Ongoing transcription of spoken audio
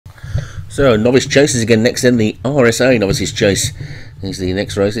So, Novice Chases again next, then the RSA Novices Chase is the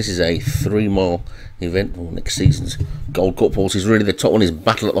next race. This is a 3-mile event for next season's Gold Cup horses. Really, the top one is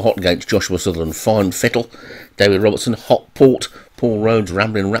Battle at the Hot Gates, Joshua Sutherland, Fine Fettle, David Robertson, Hot Port, Paul Rhodes,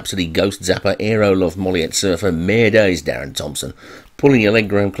 Rambling Rhapsody, Ghost Zapper, Aero Love, Molliet Surfer, Mare Days, Darren Thompson, Pulling Your Leg,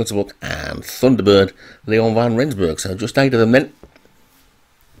 Graham Clutterbuck, and Thunderbird, Leon van Rensburg. So just 8 of them then.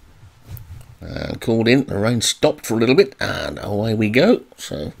 And called in, the rain stopped for a little bit, and away we go.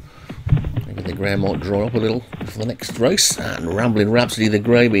 So maybe the ground might dry up a little for the next race. And Rambling Rhapsody, the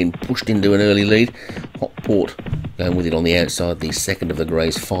grey, being pushed into an early lead. Hot Port going with it on the outside, the second of the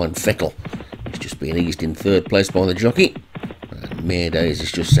greys, Fine Fettle. It's just being eased in third place by the jockey. And Mare Days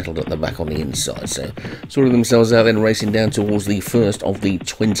is just settled at the back on the inside. So sorting themselves out then, racing down towards the first of the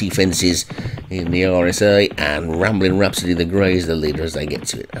 20 fences in the RSA. And Rambling Rhapsody, the grey, is the leader as they get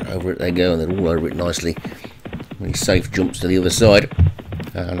to it. And over it they go, and they're all over it nicely. Really safe jumps to the other side.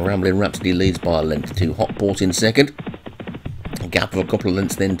 And Rambling Rhapsody leads by a length to Hot Port in second. A gap of a couple of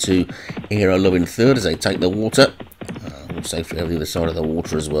lengths then to Aero Love in third as they take the water. Safely over the other side of the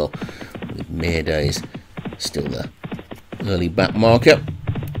water as well, with Mare Days still the early back marker.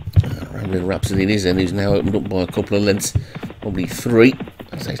 Rambling Rhapsody it is, and who's now opened up by a couple of lengths, probably 3,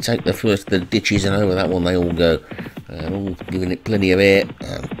 as they take the first of the ditches, and over that one they all go. And all giving it plenty of air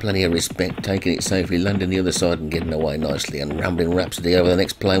and plenty of respect, taking it safely, landing the other side and getting away nicely. And Rambling Rhapsody over the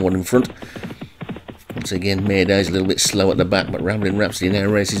next plain one in front. Once again, Mare Days a little bit slow at the back, but Rambling Rhapsody now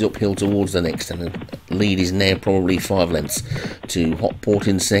races uphill towards the next, and the lead is now probably 5 lengths to Hot Port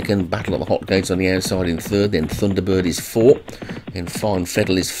in second, Battle at the Hot Gates on the outside in third, then Thunderbird is 4, then Fine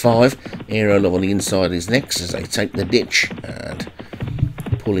Fettle is 5, Aero Love on the inside is next as they take the ditch, and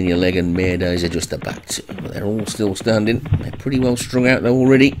Pulling Your Leg and Mare Days are just the back two, but they're all still standing. They're pretty well strung out though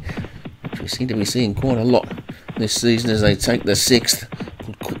already, which we seem to be seeing quite a lot this season as they take the 6th.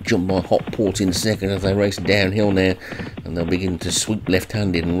 Quick jump by Hot Port in second as they race downhill now, and they'll begin to sweep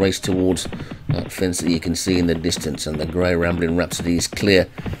left-handed and race towards that fence that you can see in the distance. And the grey Rambling Rhapsody is clear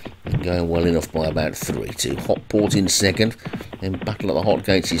and going well enough by about 3 to Hot Port in second. Then Battle at the Hot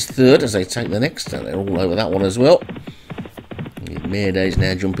Gates is third as they take the next, and they're all over that one as well. Mare Days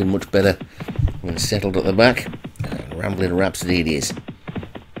now jumping much better and settled at the back. And Rambling Rhapsody it is.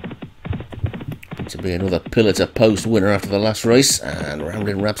 To be another pillar to post winner after the last race, and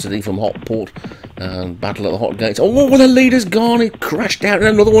Rambling Rhapsody from Hot Port and Battle at the Hot Gates. Oh, well, the leader's gone, it crashed out, and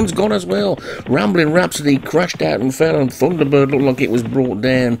another one's gone as well. Rambling Rhapsody crashed out and fell, and Thunderbird looked like it was brought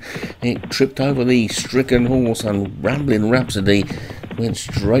down. It tripped over the stricken horse, and Rambling Rhapsody went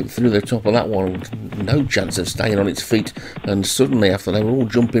straight through the top of that one, no chance of staying on its feet. And suddenly, after they were all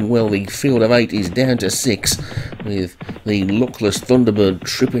jumping well, the field of 8 is down to 6, with the luckless Thunderbird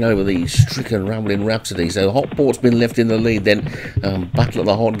tripping over the stricken Rambling Rhapsody. So Hot Port's been left in the lead then. Battle at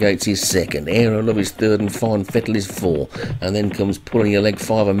the Hot Gates is second, Aero Love is third, and Fine Fettle is 4. And then comes Pulling Your Leg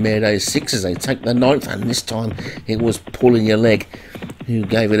 5 and Mare Days 6 as they take the 9th, and this time it was Pulling Your Leg who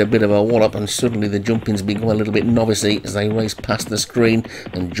gave it a bit of a wallop, and suddenly the jumping's become a little bit novice-y as they race past the screen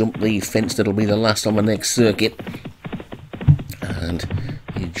and jump the fence that'll be the last on the next circuit. And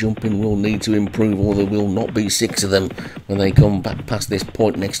the jumping will need to improve, or there will not be 6 of them when they come back past this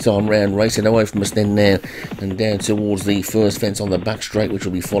point next time round, racing away from us then now and down towards the first fence on the back straight, which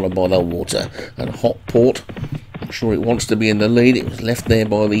will be followed by the water. And Hot Port, I'm sure it wants to be in the lead. It was left there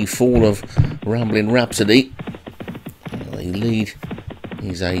by the fall of Rambling Rhapsody. The lead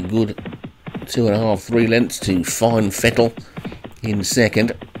is a good 2.5, 3 lengths to Fine Fettle in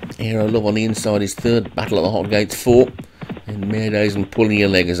second. Aero Love on the inside is third, Battle at the Hot Gates 4, and Mare Days and Pulling Your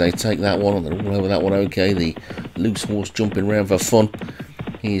Leg as they take that one, and they're all over that one okay. The loose horse jumping around for fun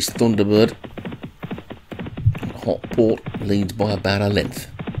is Thunderbird. Hot Port leads by about a length.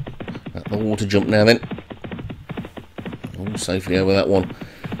 At the water jump now then, all safely over that one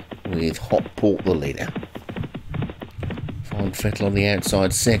with Hot Port the leader. Fine Fettle on the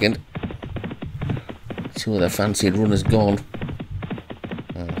outside second. 2 of the fancied runners gone.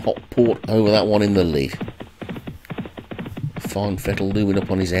 And Hot Port over that one in the lead. Fine Fettle looming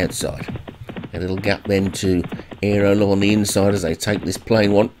up on his outside. A little gap then to Aero Love on the inside as they take this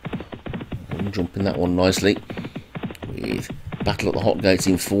plain one. And jumping that one nicely. With Battle at the Hot Gates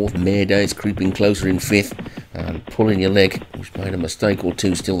in 4th. Mare Days creeping closer in 5th. And Pulling Your Leg, which made a mistake or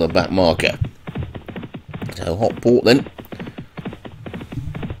 2, still the back marker. So Hot Port then.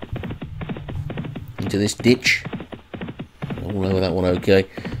 Into this ditch, all over that one okay,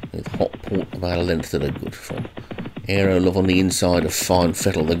 with Hot Port about a length that are good from Aero Love on the inside of Fine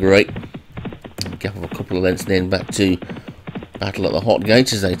Fettle the Great. A gap of a couple of lengths then back to Battle at the Hot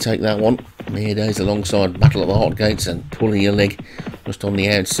Gates as they take that one. Mare Days alongside Battle at the Hot Gates, and Pulling Your Leg just on the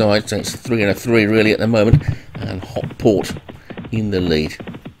outside, so it's 3 and a 3 really at the moment, and Hot Port in the lead.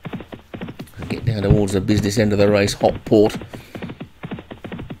 Get down towards the business end of the race. Hot Port,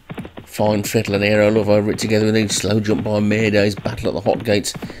 Fine Fettle and Aero Love over it together. We need slow jump by Maydays. Battle at the Hot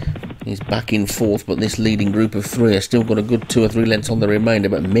Gates. He's back in fourth, but this leading group of 3 has still got a good 2 or 3 lengths on the remainder.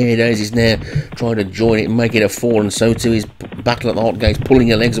 But Maydays is now trying to join it and make it a 4, and so too is Battle at the Hot Gates, pulling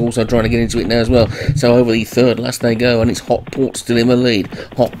her legs, also trying to get into it now as well. So over the third last they go, and it's Hot Port still in the lead.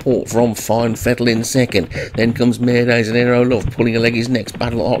 Hot Port from Fine Fettle in second. Then comes Maydays and Aero Love, pulling her leg is next.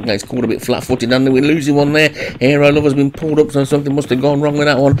 Battle at the Hot Gates, caught a bit flat-footed under. We're losing one there. Aero Love has been pulled up, so something must have gone wrong with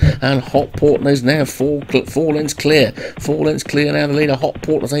that one. And Hot Port is now 4 lengths clear. 4 lengths clear now, the leader. Hot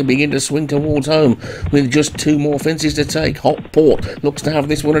Port as they begin to swing towards home with just 2 more fences to take. Hot Port looks to have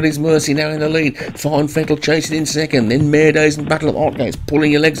this one at his mercy now in the lead. Fine Fettle chasing in second. Then Maydays and Battle at the Hot Gates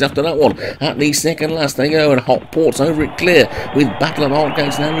pulling your legs after that one. At the second last they go, and Hot Port's over it clear with Battle at the Hot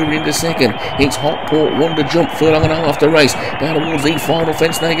Gates now moving into second. It's Hot Port, one to jump, furlong and a half to race. Down towards the final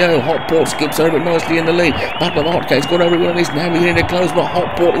fence they go. Hot Port skips over it nicely in the lead. Battle at the Hot Gates got over it, and is now beginning to close, but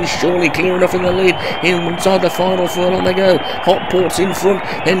Hot Port is surely clear enough in the lead. Inside the final furlong they go. Hot Port's in front.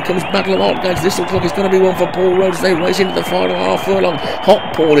 Then comes Battle at the Hot Gates. This looks like it's going to be one for Paul Rhodes. They race into the final half furlong.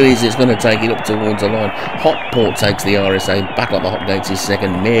 Hot Port it is. It's going to take it up towards the line. Hot Port takes the RSA. Battle at the Hot Gates is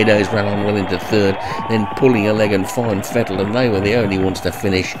second. Maydays ran on well into third. Then pulling a leg and Fine Fettle, and they were the only ones to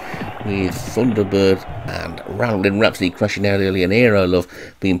finish, with Thunderbird and Rambling Rhapsody crashing out early, and Aero Love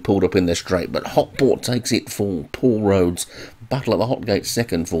being pulled up in the straight. But Hot Port takes it for Paul Rhodes. Battle at the Hot Gates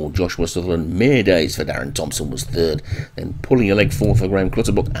second for Joshua Sutherland. Maydays for Darren Thompson was third. Then pulling a leg fourth for Graham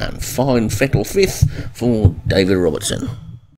Clutterbuck, and Fine Fettle fifth for David Robertson.